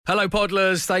Hello,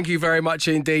 Podlers. Thank you very much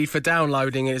indeed for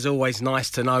downloading. It is always nice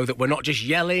to know that we're not just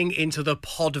yelling into the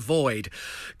pod void.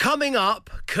 Coming up,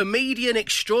 comedian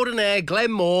extraordinaire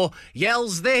Glenn Moore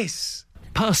yells this.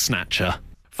 Purse Snatcher.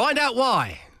 Find out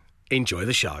why. Enjoy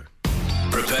the show.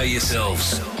 Prepare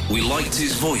yourselves. We liked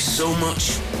his voice so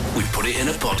much, we put it in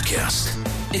a podcast.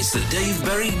 It's the Dave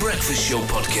Berry Breakfast Show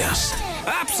podcast.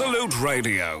 Absolute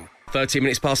Radio. 13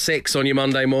 minutes past 6 on your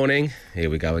Monday morning. Here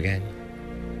we go again.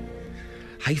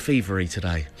 Hay fevery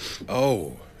today.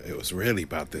 Oh, it was really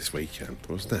bad this weekend,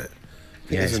 wasn't it?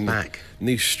 Yeah, it's back.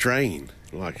 New strain,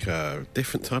 like a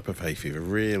different type of hay fever,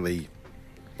 really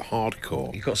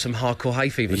hardcore. You've got some hardcore hay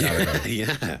fever going on.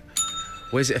 Yeah.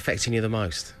 Where's it affecting you the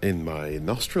most? In my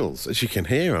nostrils. As you can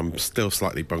hear, I'm still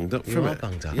slightly bunged up from it.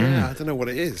 Bunged up. Yeah, I don't know what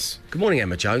it is. Good morning,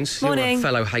 Emma Jones. Morning. You're a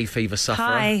fellow hay fever sufferer.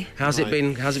 Hi. How's it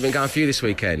been going for you this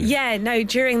weekend? Yeah, no,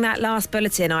 during that last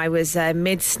bulletin, I was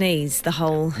mid-sneeze the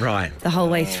whole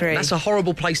way through. That's a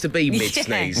horrible place to be,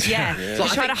 mid-sneeze. Yeah.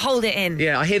 Just try to hold it in.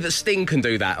 Yeah, I hear that Sting can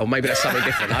do that, or maybe that's something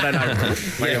different. I don't know.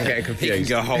 Maybe I'm getting confused. You can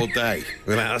go a whole day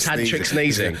without Tantric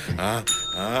sneezing.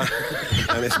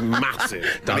 And it's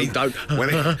massive. Don't.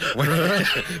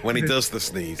 When he does the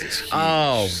sneeze, it's huge.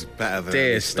 Oh, it's better than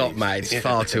dear, stop, mate. It's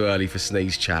far too early for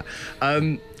sneeze chat.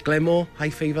 Glenn Moore,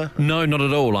 hay fever? No, not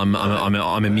at all.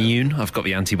 I'm immune. I've got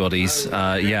the antibodies.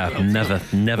 Never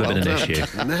been an issue.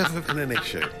 Never been an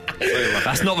issue.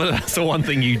 That's the one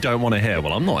thing you don't want to hear.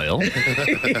 Well, I'm not ill.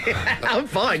 I'm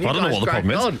fine. I don't know what the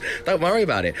problem is. Don't worry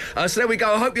about it. So there we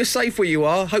go. I hope you're safe where you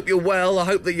are. Hope you're well. I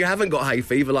hope that you haven't got hay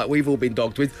fever like we've all been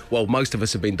dogged with. Well, most of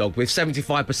us have been dogged with.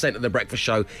 75% of the breakfast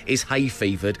show is hay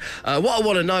fevered. What I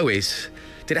want to know is,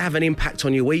 did it have an impact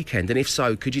on your weekend? And if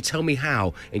so, could you tell me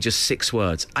how in just 6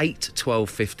 words? 8, 12,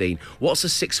 15. What's a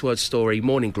 6-word story?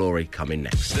 Morning Glory coming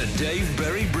next. The Dave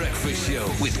Berry Breakfast Show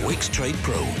with Wix Trade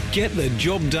Pro. Get the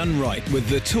job done right with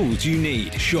the tools you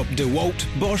need. Shop DeWalt,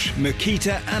 Bosch,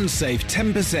 Makita and save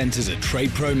 10% as a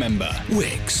Trade Pro member.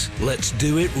 Wix, let's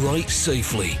do it right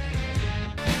safely.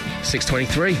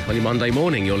 6:23 on your Monday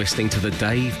morning. You're listening to the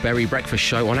Dave Berry Breakfast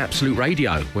Show on Absolute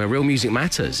Radio, where real music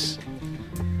matters.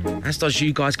 As does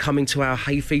you guys coming to our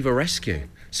hay fever rescue.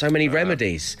 So many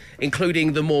remedies,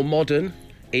 including the more modern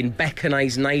in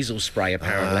Beckinay's nasal spray,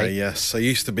 apparently. Yes, I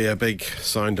used to be a big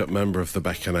signed-up member of the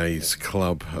Beckinay's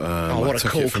club. What a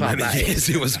cool club that is.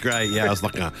 It was great, yeah. I was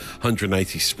like a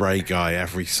 180 spray guy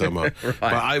every summer. Right.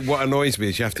 But what annoys me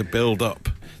is you have to build up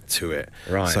to it.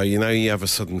 Right. So, you have a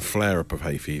sudden flare-up of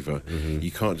hay fever. Mm-hmm.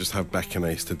 You can't just have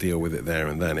Beckinay's to deal with it there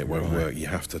and then. It won't work. You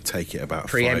have to take it about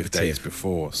 5 days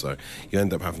before. So you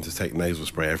end up having to take nasal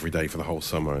spray every day for the whole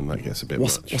summer, and that gets a bit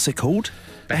much. What's it called?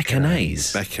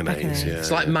 Beckinay's. Beckinay's, yeah.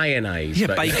 It's like mayonnaise.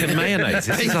 Yeah, bacon mayonnaise.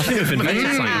 I think I've invented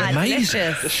something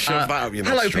amazing. Just shove that up your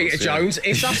hello, nostrils, Peter Jones.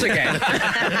 It's us again.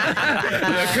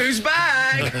 Look who's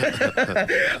back.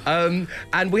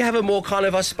 And we have a more kind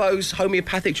of, I suppose,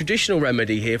 homeopathic traditional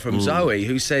remedy here from Zoe,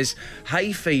 who says,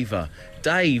 hay fever,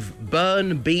 Dave,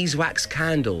 burn beeswax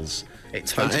candles. It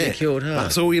totally cured her.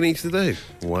 That's all you need to do.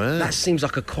 Wow. That seems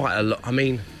like quite a lot. I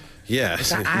mean... Yeah. Is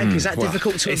that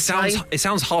difficult to obtain? It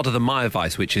sounds harder than my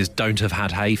advice, which is don't have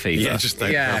had hay fever. Yeah, just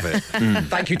don't have it.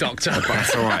 Thank you, doctor. But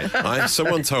that's all right.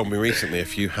 Someone told me recently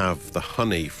if you have the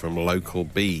honey from local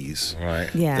bees,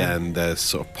 then there's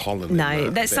sort of pollen in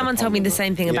there. Someone told me the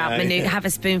same thing about Manuka. Have a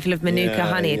spoonful of Manuka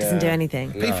honey. It doesn't do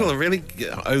anything. People are really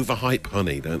overhype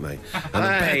honey, don't they?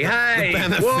 Hey,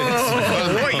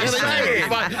 whoa, what are you saying?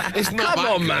 It's not Come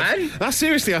on, man. That's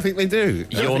seriously, I think they do.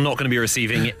 You're not going to be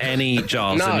receiving any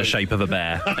jars in the shape of a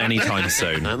bear anytime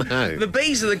soon. I know. The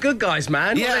bees are the good guys,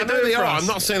 man. Yeah, they are. I'm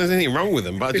not saying there's anything wrong with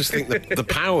them, but I just think the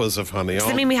powers of honey are... Does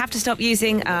that mean we have to stop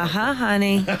using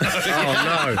honey? Oh,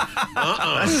 no.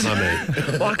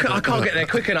 honey. Well, I can't get there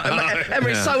quick enough. Emma,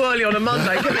 it's so early on a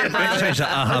Monday. Give me a break. Change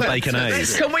that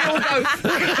baconnaise. Can we all go...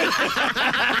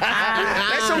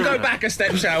 Let's all go back a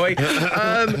step, shall we?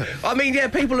 I mean, yeah,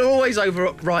 people are always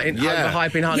overhyping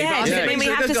honey. Yeah, but does it mean we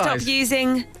have to stop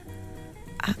using...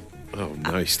 Oh,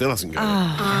 no, he still hasn't gone.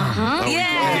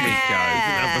 Yeah. Here we go.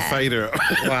 Have the fader up.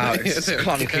 Wow, it's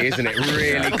clunky, isn't it?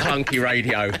 Really clunky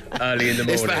radio early in the morning.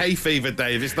 It's the hay fever,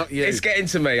 Dave. It's not you. It's getting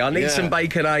to me. I need some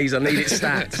Baconaise. I need it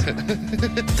stat.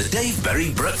 The Dave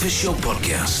Berry Breakfast Show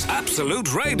podcast.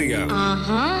 Absolute Radio.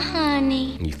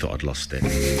 Honey. You thought I'd lost it.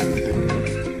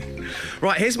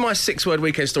 Right, here's my 6-word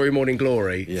weekend story, Morning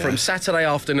Glory. From Saturday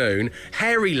afternoon,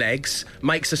 Hairy Legs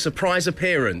makes a surprise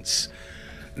appearance.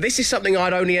 This is something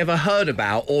I'd only ever heard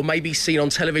about or maybe seen on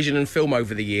television and film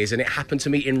over the years, and it happened to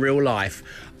me in real life.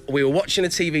 we were watching a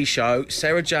TV show.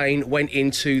 Sarah Jane went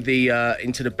into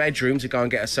the bedroom to go and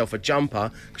get herself a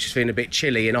jumper because she's feeling a bit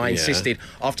chilly, and I insisted,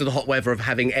 after the hot weather, of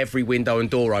having every window and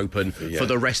door open for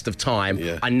the rest of time.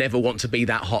 I never want to be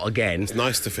that hot again. It's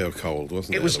nice to feel cold,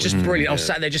 wasn't it? It was just brilliant. I was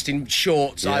sat there just in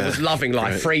shorts. I was loving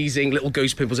life, freezing, little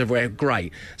goose pimples everywhere.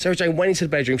 Great. Sarah Jane went into the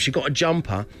bedroom. She got a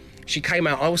jumper. She came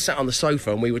out, I was sat on the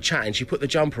sofa and we were chatting. She put the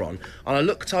jumper on and I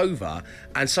looked over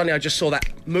and suddenly I just saw that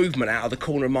movement out of the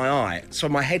corner of my eye. So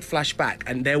my head flashed back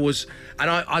and there was, and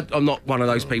I'm not one of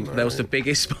those people, there was the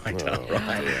biggest spider,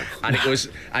 right? And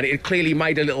it had clearly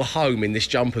made a little home in this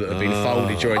jumper that had been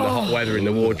folded during the hot weather in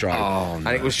the wardrobe. And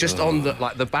it was just on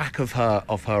the back of her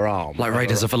arm. Like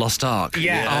Raiders of the Lost Ark.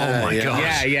 Yeah. Oh my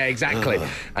gosh. Yeah, exactly.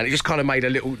 And it just kind of made a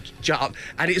little jump.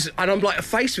 And I'm like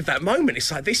faced with that moment.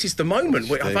 It's like, this is the moment.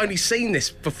 I've only seen this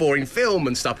before in film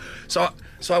and stuff. So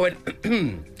I went,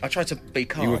 I tried to be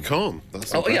calm. You were calm.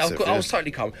 That's impressive, I was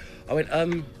totally calm. I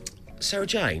went, Sarah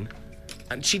Jane?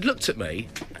 And she looked at me,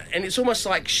 and it's almost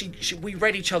like we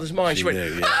read each other's minds. She went,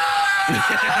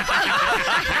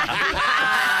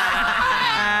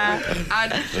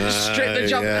 and stripped the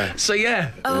jump. So and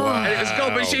it was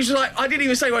gone. But she was like, I didn't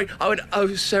even say right. I went,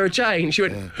 oh, Sarah Jane. She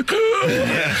went, she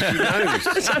knows.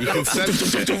 You can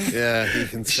sense it. Yeah, you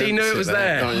can sense she knew it was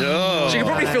there. She could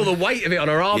probably feel the weight of it on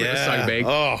her arm. It was so big.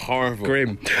 Oh, horrible.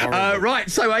 Grim. Right,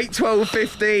 so 8, 12,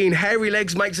 15. Hairy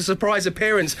Legs makes a surprise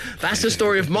appearance. That's the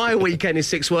story of my weekend in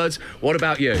 6 words. What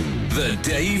about you? The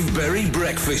Dave Berry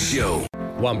Breakfast Show.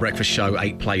 One breakfast show,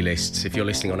 8 playlists. If you're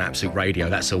listening on Absolute Radio,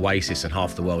 that's Oasis and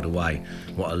Half the World Away.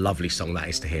 What a lovely song that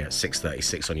is to hear at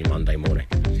 6:36 on your Monday morning.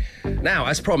 Now,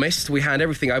 as promised, we hand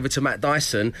everything over to Matt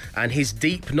Dyson and his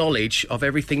deep knowledge of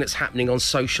everything that's happening on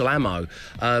social ammo.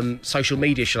 Social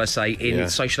media, shall I say, in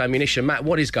social ammunition. Matt,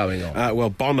 what is going on? Well,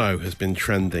 Bono has been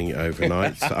trending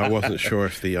overnight. I wasn't sure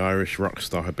if the Irish rock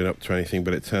star had been up to anything,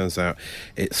 but it turns out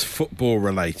it's football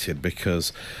related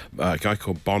because a guy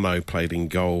called Bono played in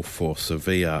goal for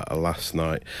Sevilla last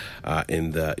night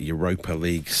in the Europa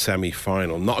League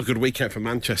semi-final. Not a good weekend for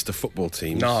Manchester football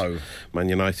teams. No. Man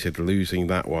United losing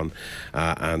that one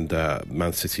and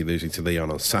Man City losing to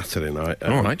Lyon on Saturday night.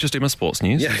 All right, just do my sports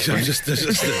news. Yeah, just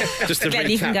to Glenn,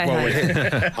 you can recap.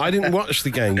 go home. I didn't watch the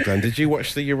game, Glenn. Did you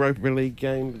watch the Europa League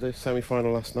game, the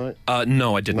semi-final last night?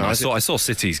 No, I didn't. I saw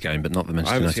City's game, but not the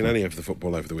Manchester I haven't United seen any of the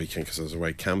football over the weekend because I was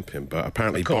away camping, but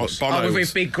apparently Bono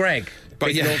with Big Greg.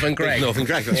 Northern Greg. Big Northern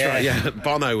Greg, that's right, yeah.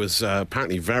 Bono was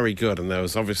apparently very good, and there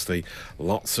was obviously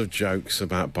lots of jokes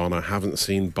about Bono. Haven't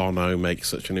seen Bono make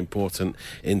such an important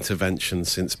intervention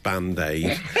since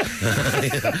Band-Aid.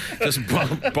 Just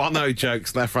Bono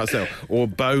jokes left, right, center. Or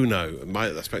Bono.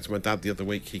 I spoke to my dad the other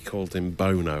week, he called him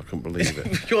Bono. I couldn't believe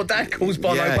it. Your dad calls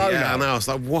Bono Bono? Yeah, I know. I was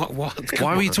like, what?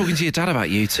 Why were you talking to your dad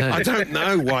about you too? I don't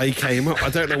know why he came up.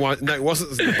 I don't know why. No, it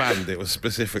wasn't the band, it was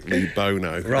specifically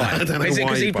Bono. Right. I don't know Is it why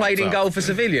because he played in goal for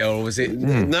Sevilla, or was it?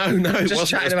 No, it just wasn't.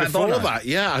 chatting It was about before Bono. that.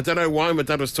 Yeah, I don't know why my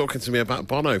dad was talking to me about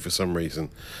Bono for some reason.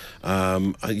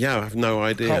 I have no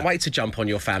idea. Can't wait to jump on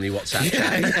your family WhatsApp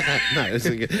chat. No,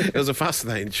 it was a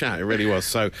fascinating chat. It really was.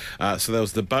 So there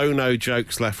was the Bono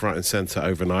jokes left, right, and centre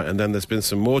overnight, and then there's been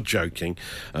some more joking,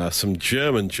 some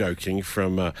German joking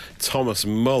from Thomas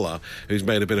Muller, who's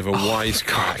made a bit of a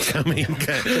wisecrack. I mean,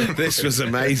 this was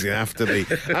amazing after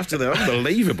the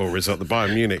unbelievable result, the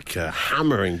Bayern Munich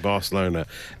hammering Barcelona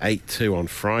 8-2 on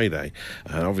Friday.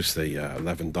 And obviously,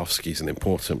 Lewandowski's an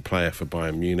important player for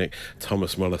Bayern Munich.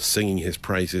 Thomas Muller singing his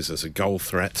praises as a goal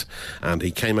threat, and he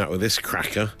came out with this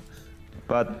cracker.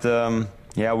 But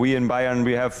we in Bayern,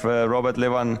 we have Robert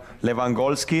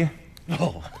Lewandowski.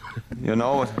 Oh. You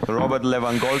know, Robert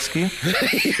Lewandowski.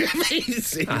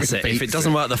 That's it. If it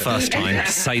doesn't work the first time,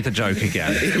 say the joke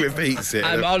again. He repeats it.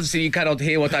 Honestly, you cannot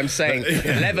hear what I'm saying.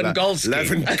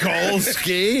 Lewandowski.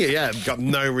 Lewandowski. Yeah, got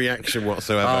no reaction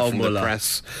whatsoever from Muller. the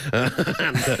press. And,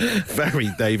 very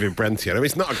David Brentian. I mean,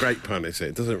 it's not a great pun, is it?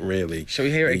 It doesn't really. Shall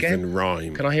we hear it again?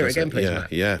 Rhyme. Can I hear it again, please,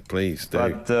 Matt? Yeah, please do.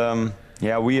 But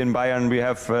we in Bayern, we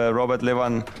have Robert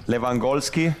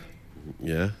Lewandowski.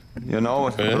 Yeah. You know,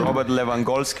 Robert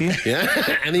Lewandowski. Yeah.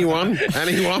 Anyone?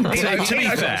 To be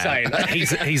fair,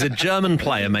 he's a German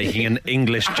player making an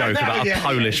English joke about a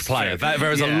Polish player.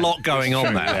 There is a lot going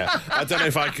on there. Yeah. I don't know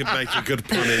if I could make a good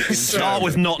pun in Start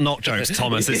with not jokes,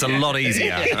 Thomas. It's a lot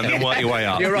easier, and then work your way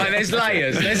up. You're right. There's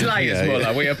layers,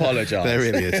 Muller. We apologise. There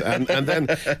really is. And then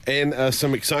in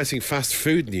some exciting fast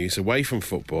food news away from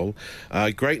football,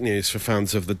 great news for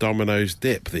fans of the Domino's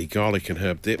dip, the garlic and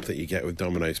herb dip that you get with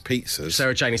Domino's pizzas.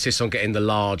 Sarah Jane is insists on getting the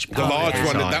large one.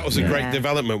 That was a great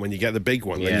development. When you get the big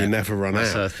one, then you never run out.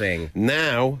 That's her thing.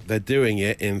 Now they're doing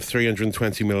it in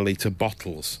 320 millilitre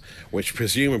bottles, which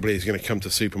presumably is going to come to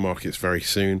supermarkets very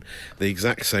soon. The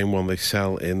exact same one they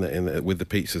sell with the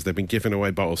pizzas. They've been giving away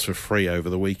bottles for free over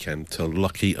the weekend to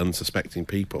lucky, unsuspecting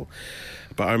people.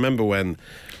 But I remember when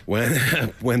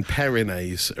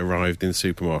Perinaise arrived in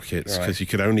supermarkets, because you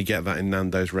could only get that in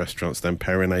Nando's restaurants, then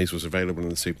Perinaise was available in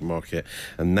the supermarket,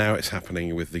 and now it's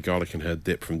happening with the garlic and herb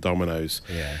dip from Domino's.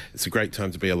 Yeah. It's a great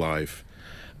time to be alive.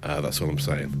 That's all I'm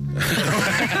saying.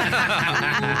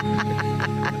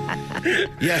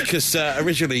 Yeah, because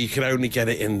originally you could only get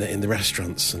it in the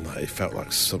restaurants, and it felt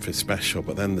like something special.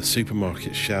 But then the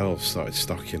supermarket shelves started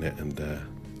stocking it, and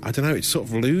I don't know. It sort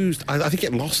of I think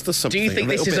it lost us something. Do you think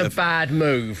this is a bad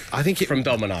move? From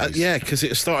Domino's. Yeah, because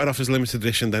it started off as limited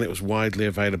edition, then it was widely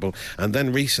available, and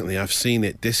then recently I've seen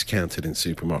it discounted in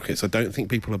supermarkets. I don't think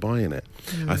people are buying it.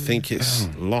 I think it's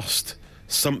lost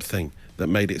something that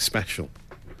made it special.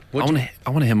 I want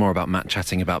to hear more about Matt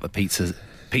chatting about the pizzas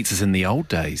in the old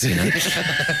days, you know.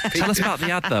 Tell us about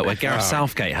the advert where Gareth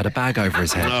Southgate had a bag over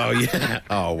his head. Oh, yeah.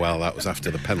 Oh, well, that was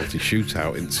after the penalty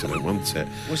shootout incident, wasn't it?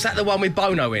 Was that the one with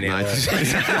Bono in it?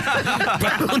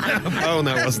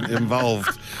 Bono wasn't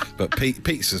involved. But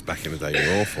pizzas back in the day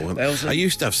were awful, weren't they? I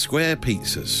used to have square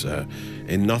pizzas.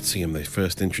 In Nottingham, they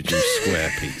first introduced square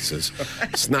pizzas.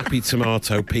 Snappy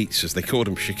tomato pizzas. They called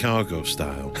them Chicago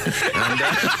style.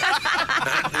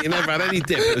 And you never had any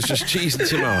dip. It was just cheese and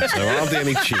tomato. Hardly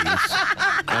any cheese.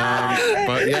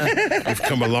 But yeah, we've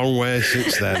come a long way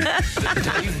since then.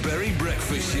 The Dave Berry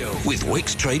Breakfast Show with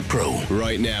Wix Trade Pro.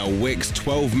 Right now, Wix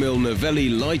 12mm Novelli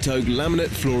light oak laminate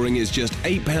flooring is just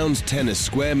 £8.10 a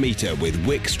square metre with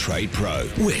Wix Trade Pro.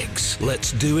 Wix,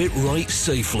 let's do it right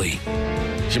safely.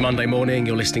 It's your Monday morning.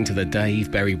 You're listening to the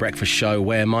Dave Berry Breakfast Show,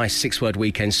 where my 6-word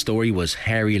weekend story was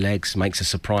Hairy Legs makes a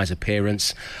surprise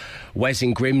appearance. Wes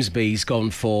in Grimsby's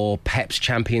gone for Pep's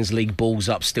Champions League balls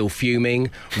up still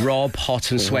fuming. Rob,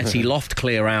 hot and sweaty, loft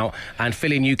clear out. And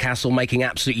Phil in Newcastle making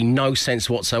absolutely no sense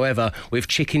whatsoever with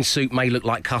chicken soup may look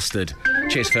like custard.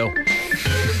 Cheers, Phil.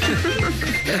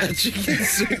 Chicken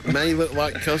soup may look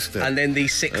like custard. And then the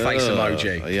sick face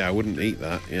emoji. Yeah, I wouldn't eat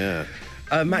that, yeah.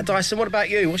 Matt Dyson, what about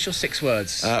you? What's your 6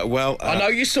 words? I know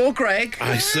you saw Greg.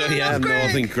 I saw,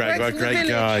 Northern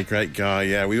Greg. Great guy,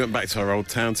 yeah. We went back to our old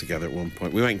town together at one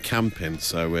point. We went camping,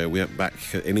 so we went back,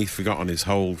 and he'd forgotten his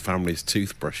whole family's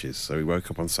toothbrushes, so we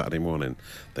woke up on Saturday morning,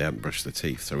 they hadn't brushed their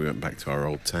teeth, so we went back to our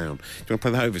old town. Do you want to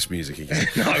play the Hovis music again?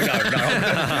 No.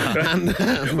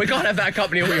 We can't have that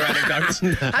accompany all your anecdotes.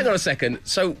 Hang on a second.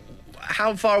 So,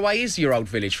 how far away is your old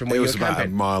village from where you were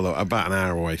camping? About an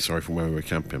hour away, from where we were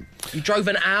camping. You drove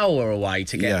an hour away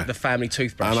to get the family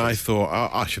toothbrushes. And I thought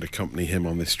I should accompany him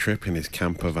on this trip in his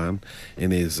camper van,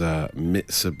 in his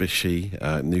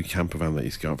Mitsubishi new camper van that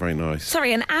he's got. Very nice.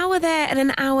 Sorry, an hour there and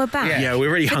an hour back? Yeah, we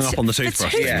really hung up on the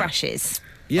toothbrushes. Toothbrushes?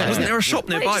 Yeah. Wasn't there a shop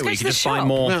nearby where you could just find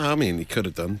more? No, I mean, he could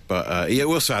have done, but he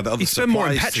also had other supplies more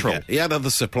in petrol. to get. He had other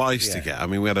supplies to get. I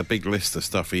mean, we had a big list of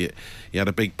stuff. He had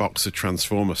a big box of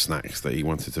Transformer snacks that he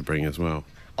wanted to bring as well.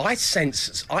 I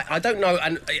sense, I don't know,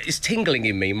 and it's tingling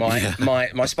in me. My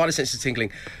spider sense is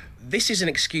tingling. This is an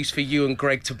excuse for you and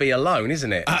Greg to be alone,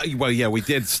 isn't it? Well, yeah, we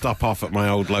did stop off at my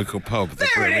old local pub. The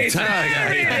Brewery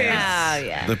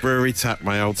Tap. The Brewery Tap,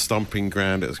 my old stomping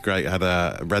ground. It was great. It had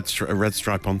a red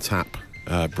stripe on tap.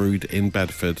 Brewed in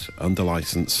Bedford under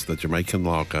licence, the Jamaican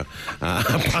lager. A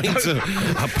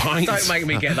pint. Don't make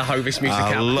me get the Hovis music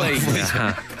out, please.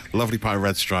 Lovely pint of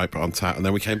Red Stripe on tap, and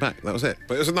then we came back. That was it.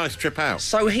 But it was a nice trip out.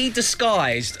 So he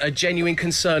disguised a genuine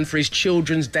concern for his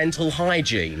children's dental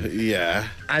hygiene. Yeah.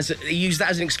 He used that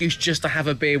as an excuse just to have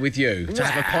a beer with you, to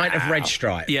have a pint of Red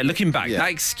Stripe. Yeah, looking back, that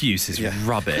excuse is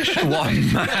rubbish. What a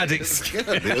mad excuse.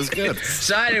 It was good.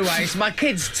 So anyway, it's my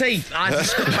kids' teeth. I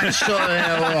just got to make sure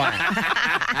they're all right.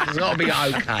 It's got to be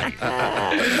okay.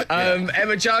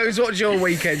 Emma Jones, what's your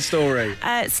weekend story?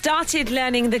 Started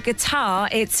learning the guitar.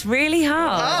 It's really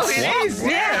hard. Oh, it is?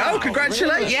 Yeah. Oh,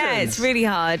 congratulations. Yeah, it's really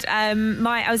hard.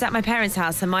 I was at my parents'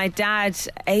 house, and my dad,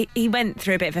 he went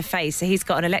through a bit of a phase. So he's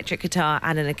got an electric guitar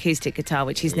and an acoustic guitar,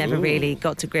 which he's never really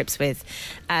got to grips with.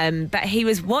 But he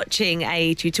was watching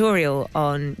a tutorial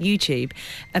on YouTube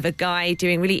of a guy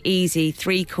doing really easy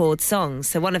 3-chord songs.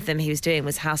 So one of them he was doing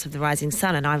was House of the Rising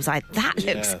Sun, and I was like, that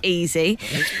looks easy.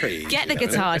 It's pretty easy. Get the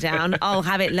guitar down. I'll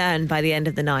have it learned by the end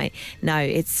of the night. No,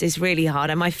 it's really hard,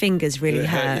 and my fingers really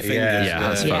hurt.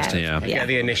 Get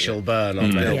the initial burn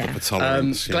on there.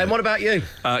 Glenn, what about you?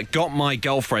 Got my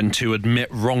girlfriend to admit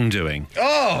wrongdoing.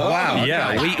 Oh, wow.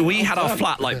 Yeah, we had our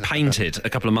flat painted a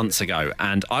couple of months ago,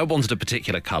 and I wanted a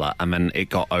particular colour, and then it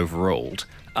got overruled.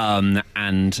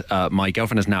 And my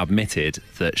girlfriend has now admitted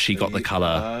that she got the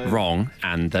colour wrong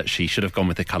and that she should have gone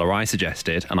with the colour I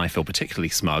suggested, and I feel particularly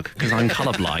smug because I'm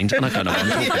colourblind and I don't know what I'm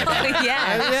talking about.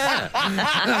 Yeah.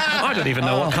 I don't even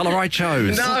know what colour I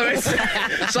chose. No,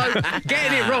 so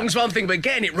getting it wrong's one thing, but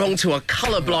getting it wrong to a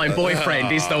colourblind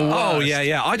boyfriend is the worst. Oh,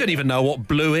 yeah. I don't even know what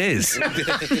blue is.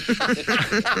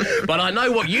 But I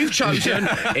know what you've chosen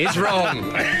is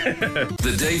wrong.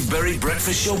 The Dave Berry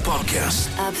Breakfast Show Podcast.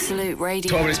 Absolute Radio.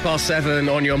 12 minutes past 7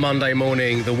 on your Monday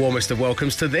morning. The warmest of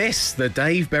welcomes to this, the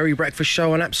Dave Berry Breakfast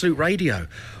Show on Absolute Radio.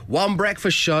 One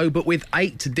breakfast show, but with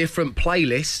 8 different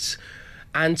playlists.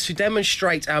 And to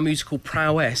demonstrate our musical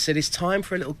prowess, it is time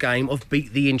for a little game of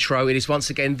Beat the Intro. It is once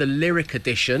again the lyric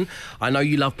edition. I know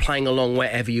you love playing along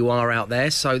wherever you are out there,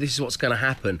 so this is what's going to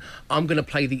happen. I'm going to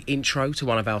play the intro to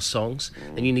one of our songs,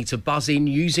 and you need to buzz in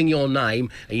using your name,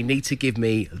 and you need to give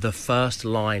me the first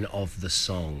line of the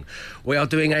song. We are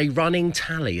doing a running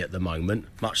tally at the moment,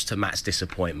 much to Matt's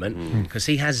disappointment, because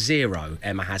he has 0,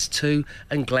 Emma has 2,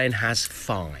 and Glenn has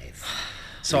 5.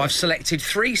 So I've selected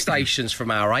 3 stations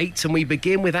from our 8, and we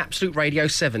begin with Absolute Radio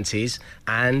 70s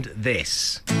and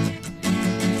this.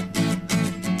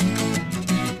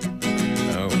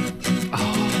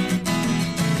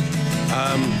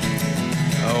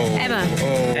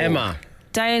 Emma.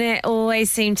 Don't it always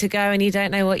seem to go and you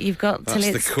don't know what you've got till That's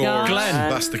it's the chorus. gone? Glenn.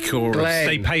 That's the chorus. Glenn.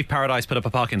 They paved Paradise, put up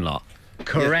a parking lot.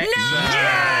 Correct. Little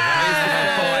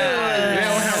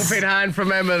helping hand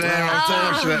from Emma there,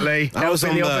 unfortunately. I was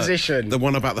Helping on the opposition. the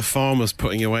one about the farmers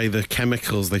putting away the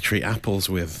chemicals they treat apples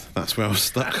with. That's where I was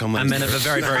stuck on that. And then at the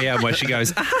very, very end where she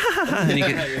goes, and you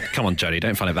get, come on, Jodie,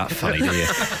 don't find it that funny, do you?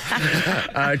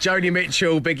 Joni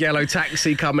Mitchell, Big Yellow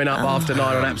Taxi coming up after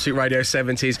 9 on Absolute Radio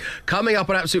 70s. Coming up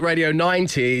on Absolute Radio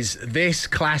 90s, this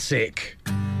classic.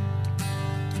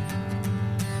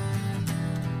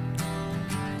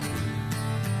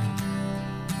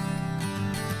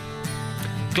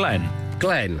 Glenn.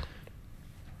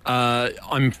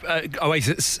 I'm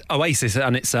Oasis,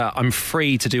 and it's I'm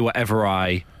free to do whatever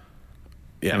I.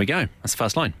 Yeah. There we go. That's the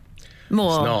first line.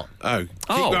 More. It's not. Oh,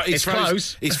 Oh, right, it's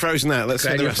close. He's frozen out. Let's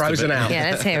Glenn, hear the you're rest frozen of it. out.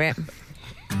 Yeah, let's hear it.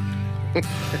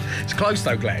 It's close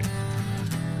though, Glenn.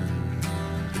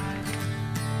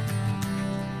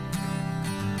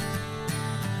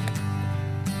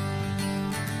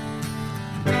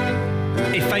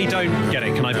 If they don't get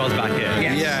it, can I buzz back in?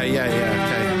 Yes. Yeah,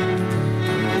 okay.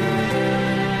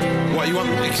 What, you want...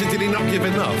 Did he not give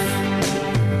enough?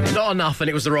 Not enough, and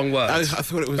it was the wrong word. I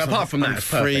thought it was... But apart from that, I'm it's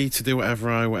free perfect. to do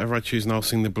whatever I choose, and I'll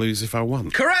sing the blues if I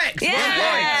want. Correct. Yeah.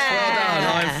 Right. Well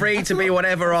done. I'm free to be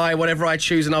whatever I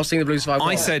choose, and I'll sing the blues if I want.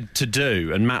 I said to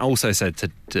do, and Matt also said to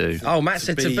do. Oh, Matt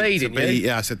said to be, didn't you?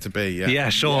 Yeah, I said to be, yeah. Yeah,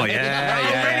 sure, yeah.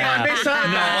 Really, I misheard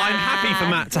No, that. I'm happy for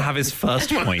Matt to have his first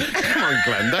point. Come on,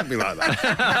 Glenn, don't be like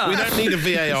that. We don't need a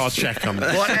VAR check on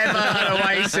this. Whatever, an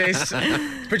Oasis.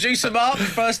 Producer Mark,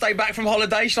 first day back from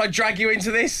holiday. Should I drag you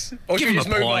into this? Or Give should we him just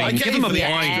a move point. on? Give him a the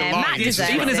point. extra Matt line. deserves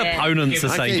Even his it. opponents are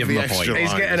I saying gave give him the a point. extra He's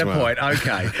line getting as a well. point,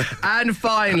 okay. And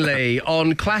finally,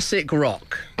 on classic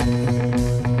rock,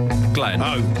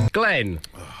 Glenn. Glenn.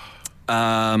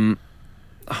 Oh,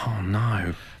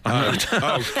 no. I've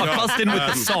buzzed in with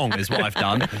the song is what I've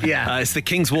done. Yeah. It's the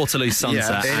King's Waterloo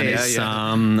Sunset. it and is. it's,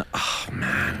 oh,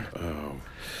 man.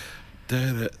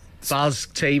 Buzz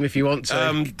team, if you want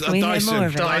to. we hear Dyson. more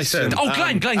of it? Dyson. Oh,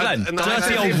 Glenn.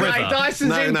 Dirty Old River.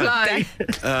 Dyson's in play.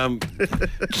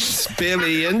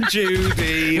 Billy and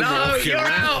Judy. No, you're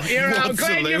out. You're out.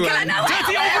 Glenn, you're Glenn, no,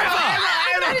 Dirty Old I River.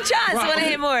 haven't had a chance. I want to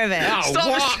hear more of it.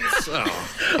 Stop.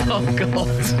 Oh, God.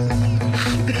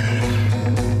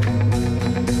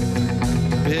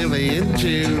 Billy and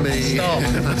Julie.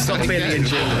 Stop Billy and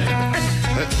Julie.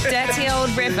 Dirty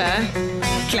Old River.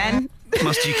 Glenn,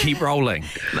 Must you keep rolling?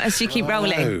 must you keep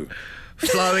rolling?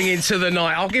 Flowing into the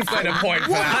night. I'll give Glenn a point for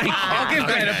that. I'll give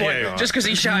Glenn a point. Just because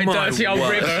he shouted My Dirty Old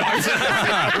word. River.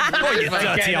 You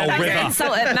dirty old That's an river.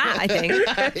 insult at Matt, I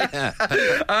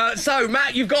think. So,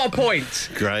 Matt, you've got a point.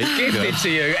 Great. Gifted to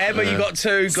you. Emma, you got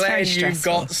 2. Glenn, very you've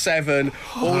stressful. got 7.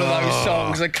 All of those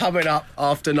songs are coming up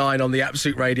after 9 on the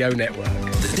Absolute Radio Network.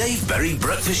 The Dave Berry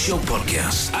Breakfast Show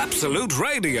Podcast. Absolute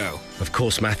Radio. Of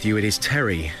course, Matthew, it is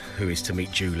Terry who is to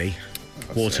meet Julie.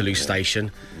 Waterloo Station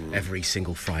every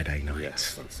single Friday night.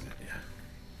 Yes, that's it, yeah.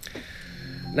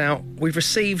 Now, we've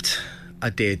received a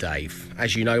Dear Dave.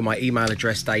 As you know, my email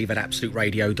address,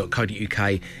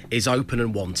 dave@absoluteradio.co.uk, is open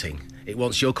and wanting. It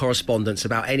wants your correspondence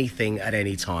about anything at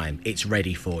any time. It's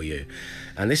ready for you.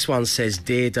 And this one says,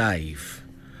 Dear Dave,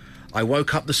 I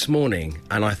woke up this morning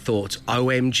and I thought,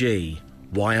 OMG,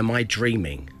 why am I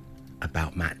dreaming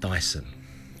about Matt Dyson?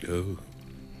 Ooh.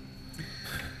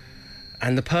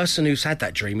 And the person who's had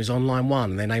that dream is on line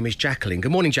 1. Their name is Jacqueline.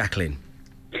 Good morning, Jacqueline.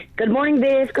 Good morning,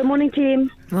 Dave. Good morning, team.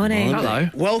 Morning. Hello.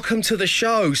 Welcome to the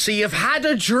show. So you've had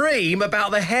a dream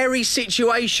about the hairy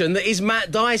situation that is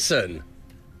Matt Dyson.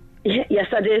 Yes,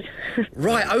 I did.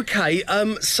 Right, OK.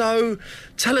 So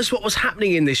tell us what was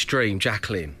happening in this dream,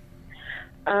 Jacqueline.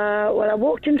 Well, I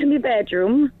walked into my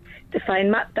bedroom to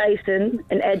find Matt Dyson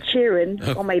and Ed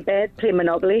Sheeran on my bed playing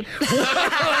Monopoly.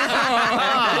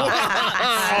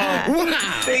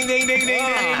 Ding, ding, ding, ding,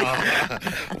 ding.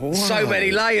 Wow. So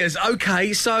many layers.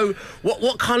 OK, so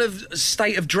what kind of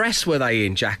state of dress were they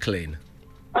in, Jacqueline?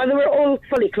 They were all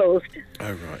fully clothed.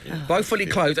 Oh, right. Yeah. Both fully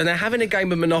clothed, and they're having a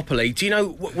game of Monopoly. Do you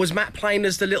know, was Matt playing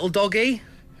as the little doggy?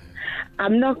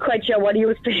 I'm not quite sure what he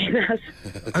was playing as.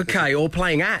 OK, or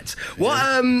playing at. What?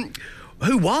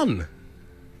 Who won?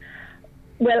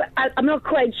 Well, I'm not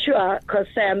quite sure, because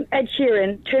Ed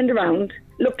Sheeran turned around,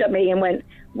 looked at me and went,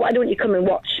 "Why don't you come and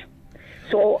watch?"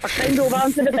 So I climbed over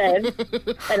onto the bed,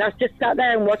 and I just sat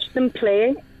there and watched them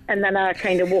play, and then I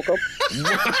kind of woke up.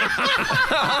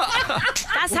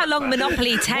 That's how long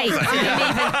Monopoly takes. It didn't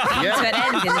even come to an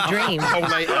end in the dream.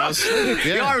 Whole 8 hours.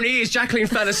 The irony is Jacqueline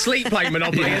fell asleep playing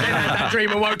Monopoly and then had that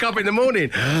dream and woke up in the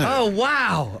morning. Oh,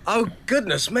 wow. Oh,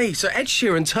 goodness me. So Ed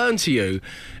Sheeran turned to you.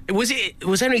 Was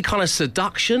there any kind of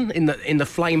seduction in the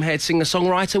flame-haired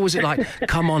singer-songwriter? Was it like,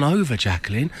 come on over,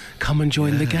 Jacqueline, come and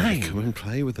join the game? Come and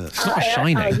play with us. It's not a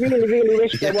Shining. I really, really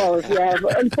wish there was, yeah.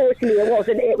 But unfortunately, it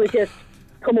wasn't. It was just,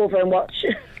 come over and watch.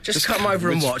 Just come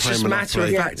over and watch, play just matter of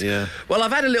Monopoly. fact. Yeah. Well,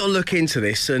 I've had a little look into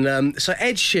this, and so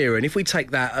Ed Sheeran, if we take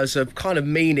that as a kind of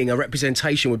meaning, a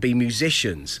representation would be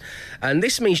musicians. And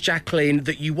this means, Jacqueline,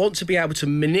 that you want to be able to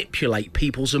manipulate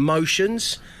people's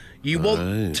emotions. You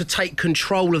want to take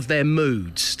control of their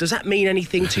moods. Does that mean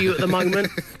anything to you at the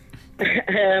moment?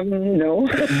 No.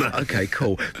 OK,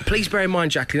 cool. Please bear in mind,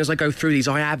 Jacqueline, as I go through these,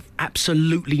 I have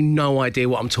absolutely no idea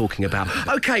what I'm talking about.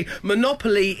 OK,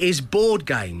 Monopoly is board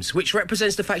games, which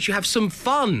represents the fact you have some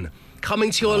fun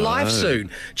coming to your life soon.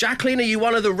 Jacqueline, are you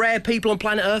one of the rare people on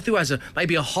planet Earth who has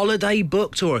maybe a holiday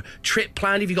booked or a trip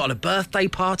planned? Have you got a birthday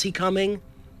party coming?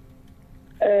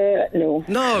 No.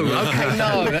 No, OK,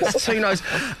 no, that's too nice.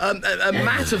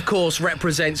 Matt, of course,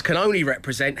 can only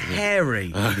represent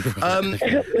hairy.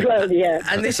 Well, yeah.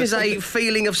 And this is a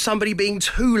feeling of somebody being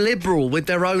too liberal with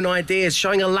their own ideas,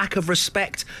 showing a lack of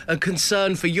respect and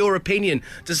concern for your opinion.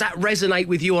 Does that resonate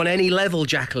with you on any level,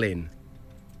 Jacqueline?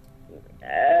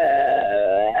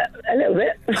 A little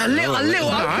bit. A little,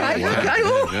 okay.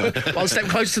 Ooh. One step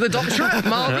close to the doctorate,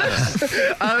 marvellous.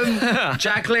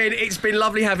 Jacqueline, it's been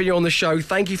lovely having you on the show.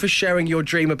 Thank you for sharing your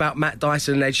dream about Matt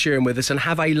Dyson and Ed Sheeran with us, and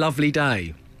have a lovely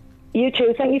day. You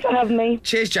too. Thank you for having me.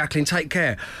 Cheers, Jacqueline. Take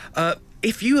care.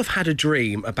 If you have had a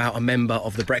dream about a member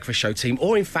of the Breakfast Show team,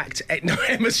 or in fact, no,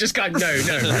 Emma's just going, no, don't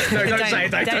say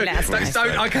it. Don't let us know.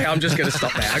 Don't. OK, I'm just going to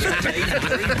stop there. Okay.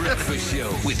 Breakfast Show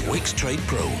with Wix Trade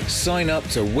Pro. Sign up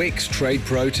to Wix Trade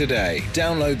Pro today.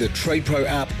 Download the Trade Pro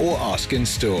app or ask in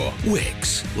store.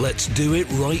 Wix, let's do it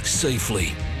right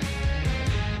safely.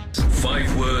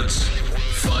 5 words,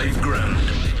 5 grand.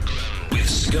 With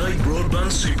Sky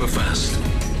Broadband Superfast.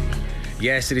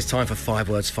 Yes, it is time for 5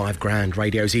 words, 5 grand.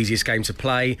 Radio's easiest game to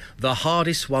play, the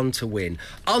hardest one to win.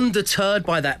 Undeterred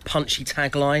by that punchy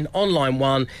tagline, on line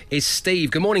 1 is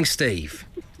Steve. Good morning, Steve.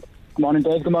 Good morning,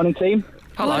 Dave. Good morning, team.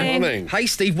 Hello. Morning. Hey,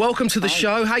 Steve. Welcome to the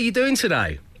show. How are you doing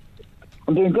today?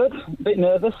 I'm doing good. A bit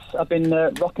nervous. I've been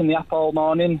rocking the app all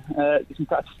morning. Some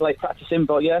practicing,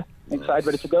 but yeah, excited,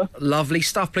 ready to go. Lovely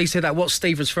stuff. Please hear that. What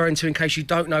Steve was referring to, in case you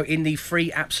don't know, in the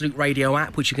free Absolute Radio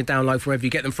app, which you can download wherever you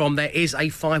get them from, there is a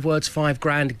 5 words, 5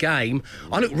 grand game.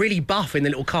 I look really buff in the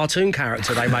little cartoon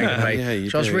character they made of me. Yeah, you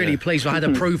so I was do, really yeah. pleased. I had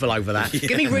approval over that.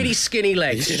 Give me really skinny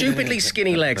legs, stupidly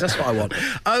skinny legs. That's what I want.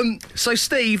 So,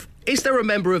 Steve, is there a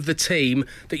member of the team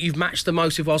that you've matched the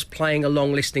most with whilst playing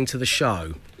along, listening to the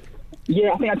show?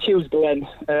 Yeah, I think I'd choose Glenn,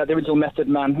 the original Method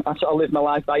Man. I sort of live my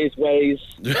life by his ways.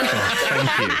 Thank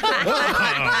you.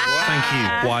 Thank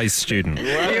you, wise student.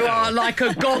 You are like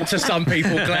a god to some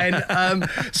people, Glenn.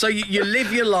 So you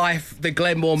live your life the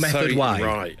Glenmore method way.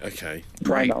 Right, okay.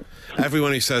 Great.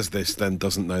 Everyone who says this then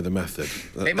doesn't know the method.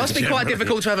 It must be quite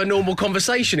difficult to have a normal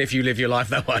conversation if you live your life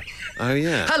that way. Oh,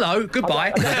 yeah. Hello,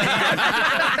 goodbye.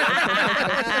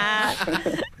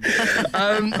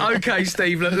 OK,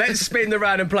 Steve, look, let's spin the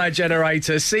random player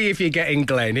generator, see if you're getting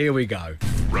Glenn. Here we go.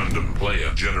 Random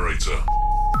player generator.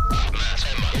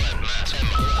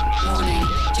 Warning,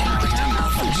 generator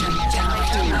malfunction. malfunction.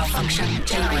 Generator malfunction.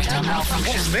 Generator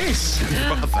malfunction. What's this?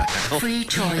 What the hell? Free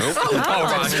choice.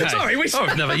 Okay. Sorry,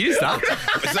 I've never used that.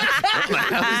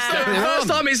 First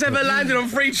time it's ever landed on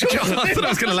free choice. I thought it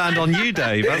was going to land on you,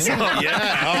 Dave. That's not.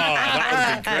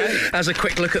 That would be great. As a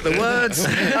quick look at the words.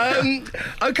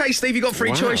 Okay, Steve, you got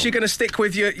free choice. You're going to stick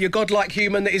with your godlike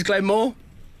human that is Glenn Moore?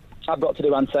 I've got to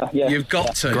do answer, yeah. You've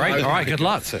got to. Great. Okay. All right, good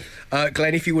luck.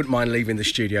 Glenn, if you wouldn't mind leaving the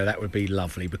studio, that would be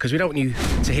lovely, because we don't want you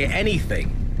to hear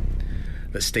anything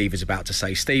that Steve is about to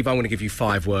say. Steve, I'm going to give you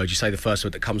 5 words. You say the first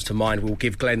word that comes to mind. We'll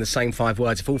give Glenn the same 5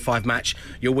 words. If all 5 match,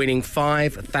 you're winning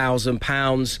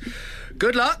 £5,000.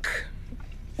 Good luck.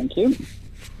 Thank you.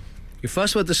 Your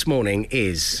first word this morning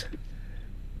is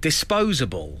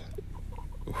disposable.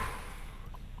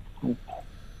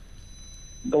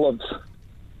 Gloves.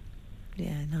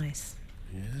 Yeah, nice.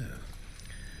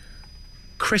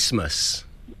 Christmas.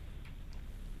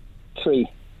 Tree.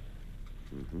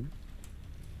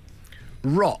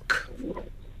 Rock.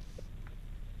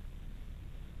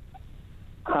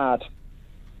 Hard.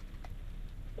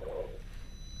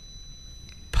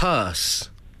 Purse.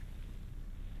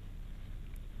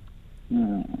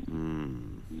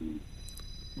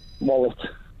 Wallet.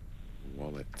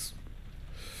 Wallet.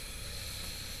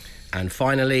 And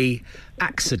finally,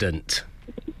 accident.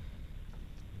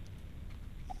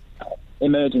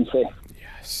 Emergency.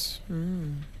 Yes.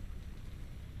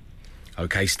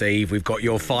 OK, Steve, we've got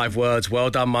your 5 words. Well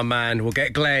done, my man. We'll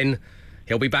get Glenn.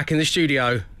 He'll be back in the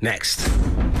studio next.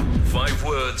 5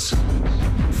 words,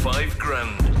 5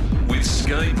 grand with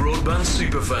Sky Broadband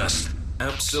Superfast.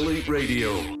 Absolute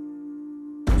Radio.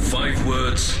 5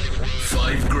 words,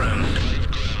 5 grand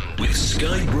with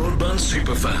Sky Broadband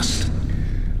Superfast.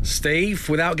 Steve,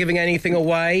 without giving anything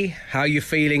away, how are you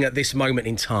feeling at this moment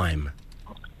in time?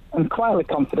 I'm quietly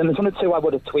confident. There's 1 or 2 I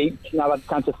would have tweaked. I've had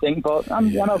time to think, but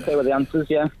I'm okay with the answers,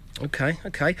 yeah. OK.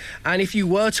 And if you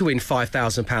were to win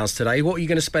 £5,000 today, what are you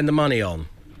going to spend the money on?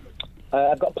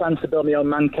 I've got plans to build my own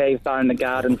man cave bar in the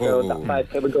garden, so that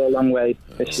 5K would go a long way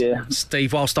this year.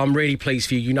 Steve, whilst I'm really pleased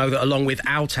for you, you know that along with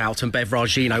Out and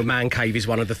Bevragino, man cave is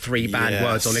one of the 3 banned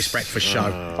words on this breakfast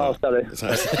show. Oh, sorry.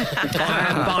 But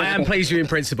I am pleased with you in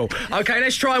principle. OK,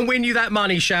 let's try and win you that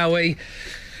money, shall we?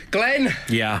 Glenn?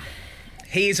 Yeah.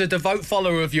 He is a devout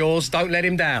follower of yours. Don't let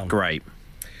him down. Great.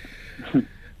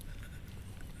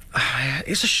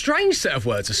 It's a strange set of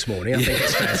words this morning, I think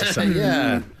it's fair to say.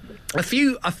 Yeah. A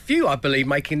few, I believe,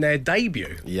 making their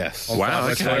debut. Yes. On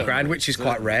 £5 grand, which is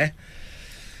quite rare.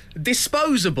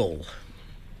 Disposable.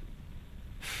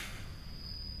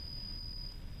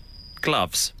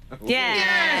 Gloves.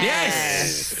 Yeah.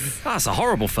 Yes! That's a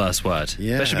horrible first word.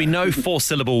 Yeah. There should be no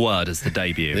 4-syllable word as the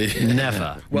debut.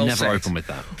 Never. Well Never said. open with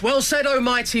that. Well said, oh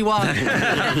mighty one.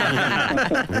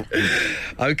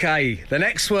 OK, the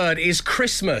next word is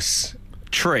Christmas.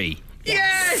 Tree.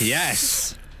 Yes!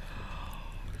 Yes.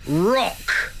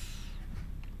 Rock.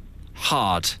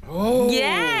 Hard.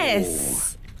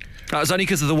 Yes. That was only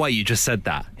because of the way you just said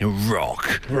that.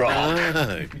 Rock.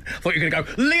 I thought you were going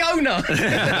to go, Leona.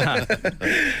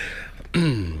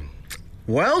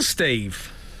 Well,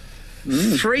 Steve,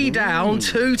 3 down,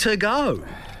 2 to go.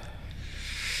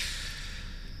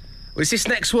 Was this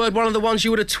next word one of the ones you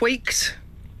would have tweaked?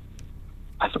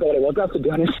 I forgot what it was, I have to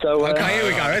be honest. So, OK, here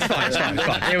we go. It's fine.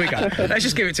 Here we go. Let's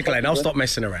just give it to Glenn. I'll stop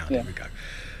messing around. Here we go.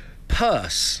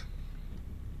 Purse.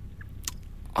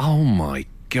 Oh, my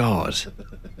God.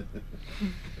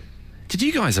 Did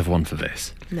you guys have one for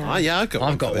this? No. Oh, yeah, I've got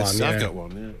one. I've got one, yeah. I've got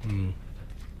one, yeah.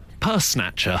 Purse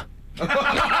snatcher. That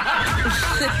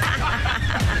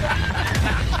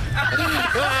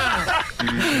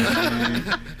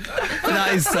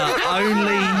is the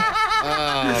only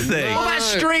thing. What about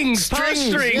strings? Purse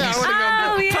strings. Yeah, I would've gone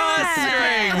Oh, yeah.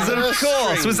 Purse strings, of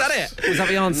course. Was that it? Was that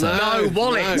the answer? No,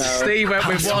 wallet. No. Steve went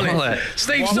with wallet.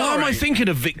 Steve, Why sorry. am I thinking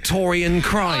of Victorian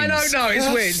crimes? I don't know,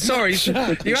 it's weird. Sorry.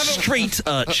 You haven't... Street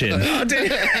urchin.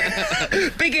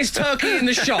 Biggest turkey in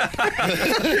the shop.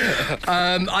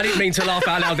 I didn't mean to laugh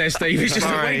out loud there, Steve. It's just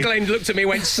that when Glenn looked at me and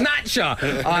went, Snatcher,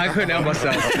 I couldn't help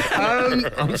myself.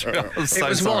 It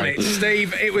was wallet,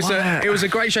 Steve. It was a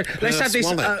great show. Let's have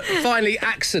this finally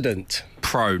accident.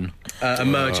 Prone.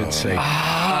 Emergency.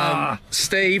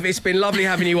 Steve, it's been lovely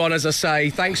having you on, as I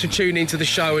say. Thanks for tuning into the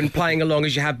show and playing along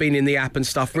as you have been in the app and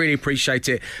stuff. Really appreciate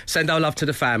it. Send our love to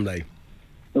the family.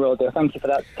 Will do. Thank you for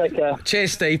that. Take care.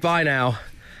 Cheers, Steve. Bye now.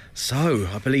 So,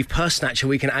 I believe per Snatcher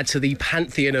we can add to the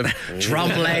pantheon of drum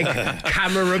leg,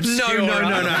 camera obscura.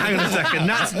 No. Hang on a second.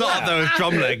 That's not the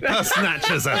drum leg. Per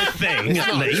Snatcher's a thing,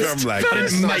 at least. Drum leg. I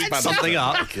didn't make something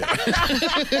up.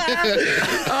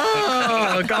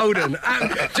 Oh, golden.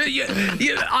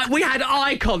 We had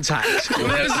eye contact. It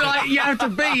was like you have to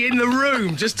be in the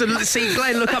room just to see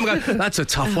Glenn look up and go, that's a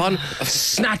tough one.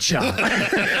 Snatcher. We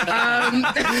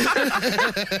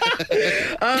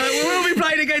will be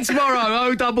playing again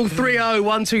tomorrow. 0330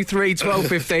 123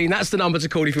 1215. That's the number to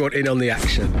call if you want in on the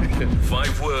action.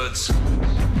 5 words,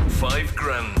 5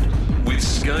 grand with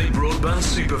Sky Broadband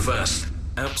Superfast.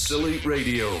 Absolute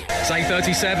Radio. It's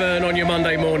 8:37 on your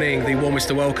Monday morning. The warmest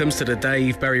of welcomes to the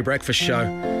Dave Berry Breakfast Show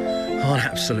on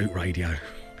Absolute Radio,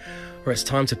 where it's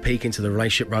time to peek into the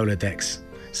relationship Rolodex.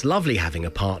 It's lovely having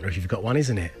a partner if you've got one,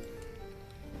 isn't it?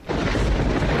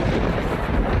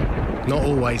 Not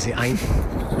always, it ain't.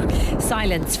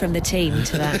 Silence from the team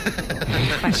to that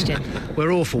question.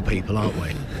 We're awful people, aren't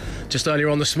we? Just earlier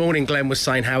on this morning, Glenn was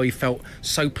saying how he felt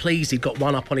so pleased he'd got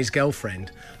one up on his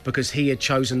girlfriend because he had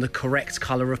chosen the correct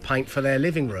colour of paint for their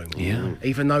living room. Yeah.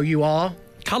 Even though you are...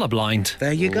 colourblind.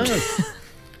 There you go.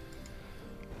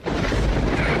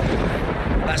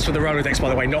 That's for the Rolodex, by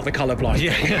the way, not the colourblind.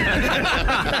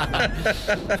 Yeah.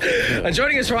 And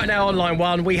joining us right now on line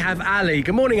 1, we have Ali.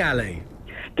 Good morning, Ali.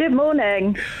 Good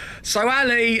morning. So,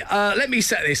 Ali, let me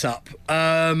set this up.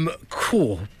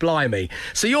 Cool, blimey.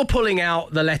 So you're pulling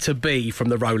out the letter B from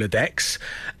the Rolodex,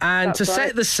 and That's to right.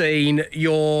 set the scene,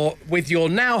 you're with your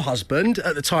now husband.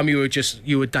 At the time you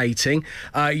were dating.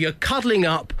 You're cuddling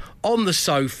up on the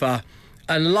sofa,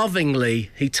 and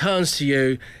lovingly he turns to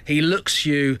you. He looks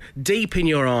you deep in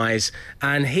your eyes,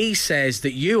 and he says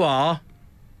that you are.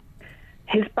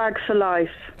 His bag for life.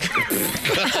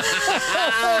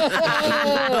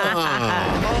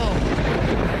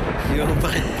 You're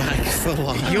my bag for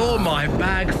life. You're my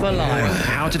bag for life.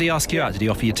 How did he ask you out? Did he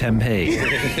offer you 10p?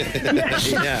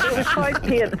 Yeah. It was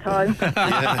 5p at the time.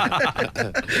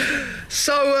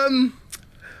 So,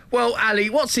 well, Ali,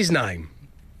 what's his name?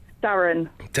 Darren.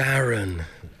 Darren.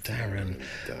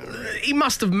 He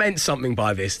must have meant something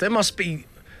by this. There must be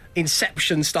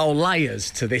Inception-style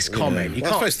layers to this comment. You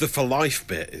Well, I can't... suppose the for life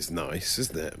bit is nice,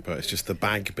 isn't it? But it's just the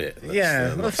bag bit.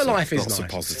 That's, the for life is not so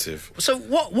nice. positive. So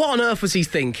what on earth was he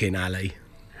thinking, Ali?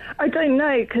 I don't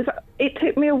know, because it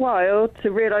took me a while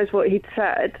to realise what he'd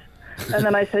said. And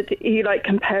then I said, are you like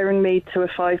comparing me to a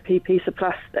 5p piece of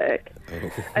plastic?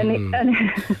 And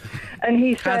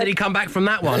he said... How did he come back from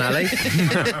that one, Ali?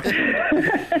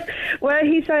 Well,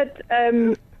 he said,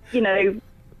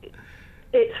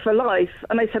 it's for life.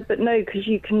 And I said, but no, because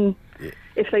you can...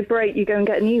 If they break, you go and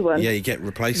get a new one. Yeah, you get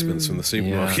replacements from the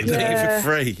supermarket Yeah. for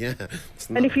free. Yeah.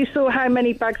 And if you saw how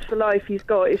many bags for life he's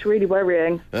got, it's really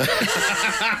worrying.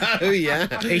 Oh,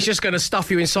 yeah. He's just going to stuff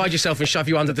you inside yourself and shove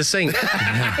you under the sink.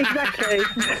 Exactly.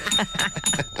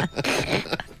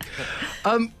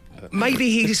 Maybe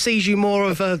he sees you more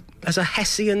as a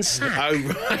Hessian sack. Oh,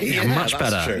 right. Yeah, much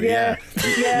that's better. True, Yeah.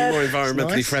 You're more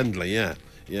environmentally Nice. friendly, yeah.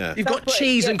 You've got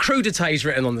cheese and crudités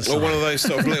written on the side. Or one of those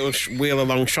sort of little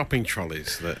wheel-along shopping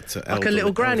trolleys that Like a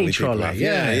little granny elderly people trolley,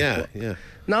 have. Yeah.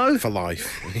 No? For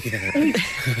life. Yeah.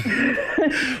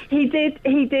 He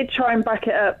did try and back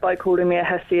it up by calling me a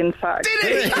Hessian sack.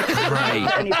 Did he? Great.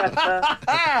 Any better?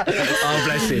 Oh,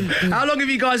 bless him. How long have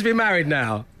you guys been married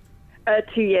now?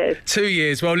 2 years. 2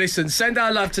 years. Well, listen, send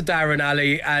our love to Darren,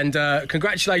 Ali, and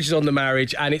congratulations on the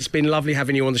marriage, and it's been lovely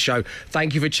having you on the show.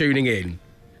 Thank you for tuning in.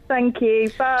 Thank you.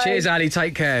 Bye. Cheers, Ali.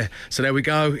 Take care. So there we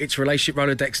go. It's Relationship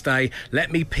Rolodex Day. Let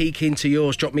me peek into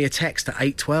yours. Drop me a text at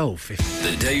 812.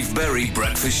 The Dave Berry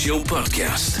Breakfast Show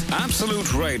Podcast.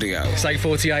 Absolute Radio. It's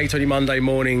 8:48 on your Monday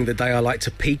morning, the day I like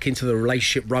to peek into the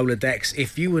Relationship Rolodex.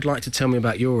 If you would like to tell me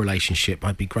about your relationship,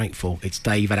 I'd be grateful. It's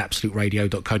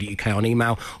dave@absoluteradio.co.uk on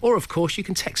email, or of course you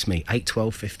can text me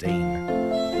 81215.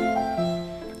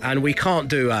 And we can't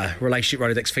do a Relationship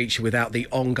Rolodex feature without the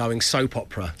ongoing soap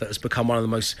opera that has become one of the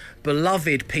most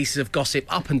beloved pieces of gossip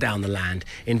up and down the land,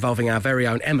 involving our very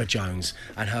own Emma Jones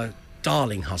and her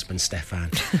darling husband, Stefan.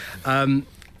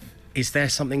 Is there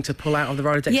something to pull out of the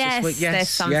Rolodex this week? Yes, there's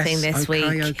something this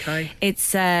week. Okay.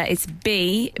 It's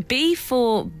B. B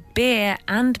for beer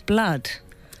and blood.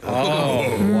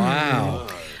 Oh, wow.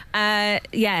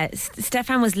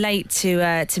 Stefan was late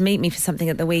to meet me for something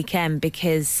at the weekend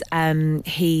because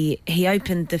he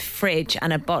opened the fridge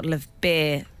and a bottle of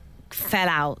beer fell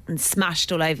out and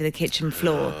smashed all over the kitchen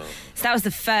floor. So that was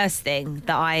the first thing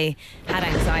that I had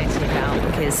anxiety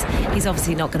about, because he's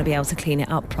obviously not going to be able to clean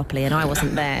it up properly, and I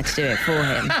wasn't there to do it for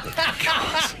him.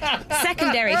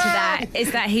 Secondary to that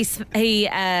is that he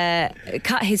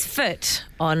cut his foot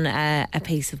on a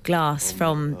piece of glass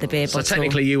from the beer bottle. So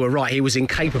technically you were right. He was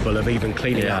incapable of even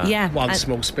cleaning up one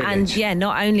small spillage. And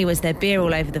not only was there beer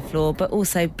all over the floor, but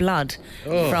also blood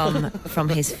from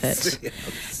his foot.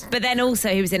 But then also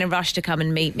he was in a rush to come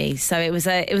and meet me, so it was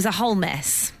a whole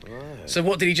mess. So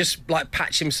what, did he just like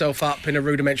patch himself up in a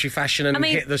rudimentary fashion and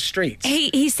hit the streets?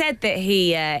 He said that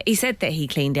he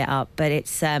cleaned it up, but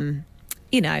it's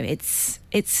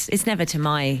it's never to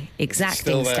my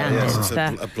exacting standards.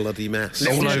 Yeah, it's a bloody mess.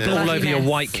 All over your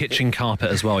white kitchen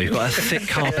carpet as well. You've got a thick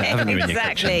carpet, haven't you, in your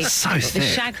kitchen? So thick. The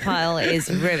shag pile is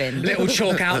ruined. Little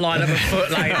chalk outline of a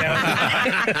foot later.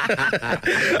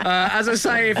 As I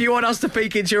say, if you want us to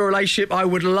peek into your relationship, I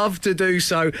would love to do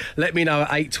so. Let me know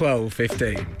at 8 12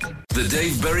 15. The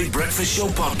Dave Berry Breakfast Show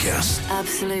Podcast.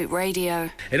 Absolute Radio.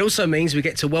 It also means we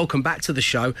get to welcome back to the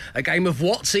show a game of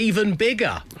What's Even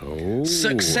Bigger.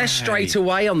 Success straight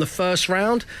away on the first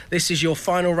round. This is your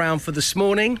final round for this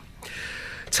morning.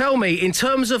 Tell me, in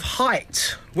terms of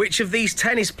height, which of these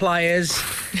tennis players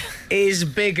is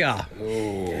bigger?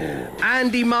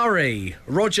 Andy Murray,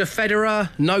 Roger Federer,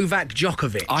 Novak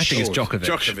Djokovic? I think it's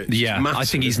Djokovic. Yeah, massive, I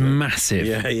think he's massive.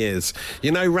 Yeah, he is.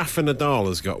 You know, Rafa Nadal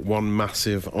has got one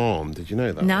massive arm. Did you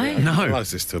know that? No. I didn't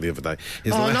realise this till the other day.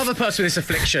 Another person with this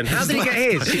affliction. How did he get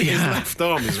his? His left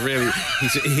arm is really...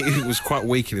 He was quite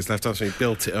weak in his left arm, so he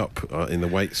built it up in the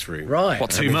weights room. Right.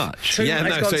 What, too much? He's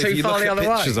gone so too if you far look the at other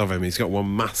way. pictures of him, he's got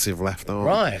one massive left arm.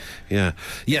 Right. Yeah.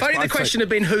 Yes, if only the question had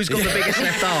been who's got the biggest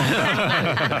left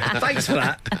arm. Thanks for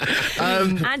that.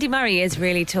 Andy Murray is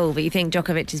really tall, but you think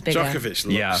Djokovic is bigger? Djokovic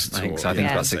looks tall. I think so. I think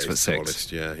he's about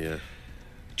 6'6". Yeah.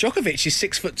 Djokovic is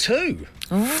 6'2".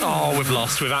 Oh, we've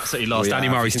absolutely lost. Andy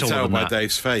Murray's taller than by that.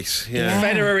 Dave's face. Yeah.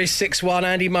 Federer is 6'1".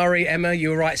 Andy Murray, Emma, you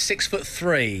were right,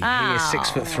 6'3". He is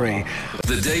 6'3".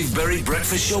 The Dave Berry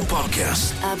Breakfast Show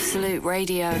Podcast. Absolute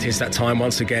Radio. It is that time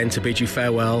once again to bid you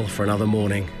farewell for another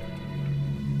morning.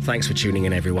 Thanks for tuning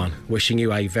in, everyone. Wishing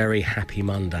you a very happy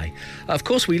Monday. Of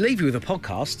course, we leave you with a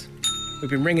podcast. We've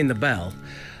been ringing the bell.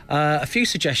 A few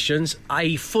suggestions.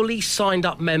 A fully signed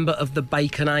up member of the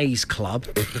Bacon A's Club.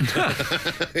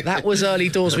 That was early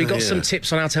doors. We got some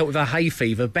tips on how to help with our hay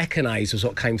fever. Bacon A's was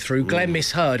what came through. Glenn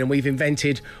misheard, and we've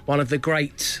invented one of the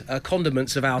great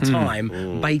condiments of our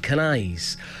time, Bacon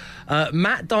A's.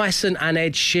 Matt Dyson and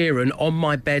Ed Sheeran on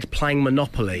my bed playing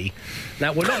Monopoly.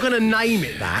 Now, we're not going to name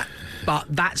it that, but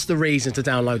that's the reason to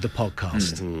download the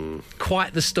podcast.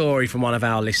 Quite the story from one of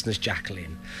our listeners,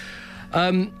 Jacqueline.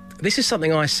 This is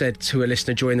something I said to a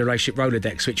listener during the relationship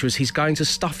Rolodex, which was he's going to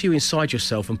stuff you inside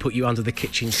yourself and put you under the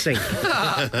kitchen sink.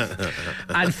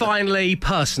 And finally,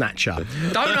 Purse Snatcher.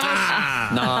 Don't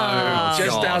ask. No.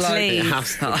 Just download it.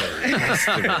 Has to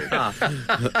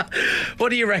be. What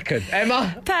do you reckon,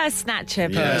 Emma? Purse Snatcher,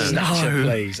 please. Purse Snatcher,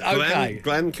 please. Okay.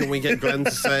 Glenn, can we get Glenn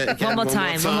to say it again? One more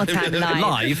time,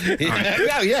 live. Live?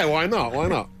 Yeah, why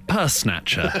not? Purse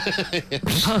Snatcher.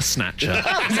 Purse Snatcher.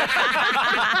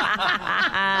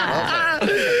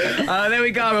 There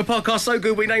we go. A podcast so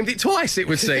good we named it twice, it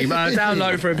would seem.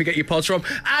 Download for it to get your pods from.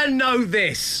 And know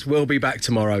this. We'll be back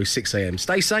tomorrow, 6 a.m.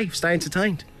 Stay safe, stay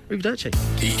entertained. Arrivederci.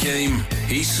 He came,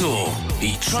 he saw,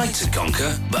 he tried to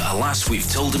conquer, but alas,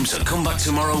 we've told him to come back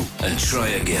tomorrow and try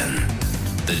again.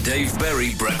 The Dave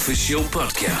Berry Breakfast Show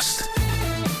Podcast.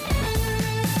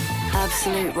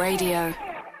 Absolute Radio.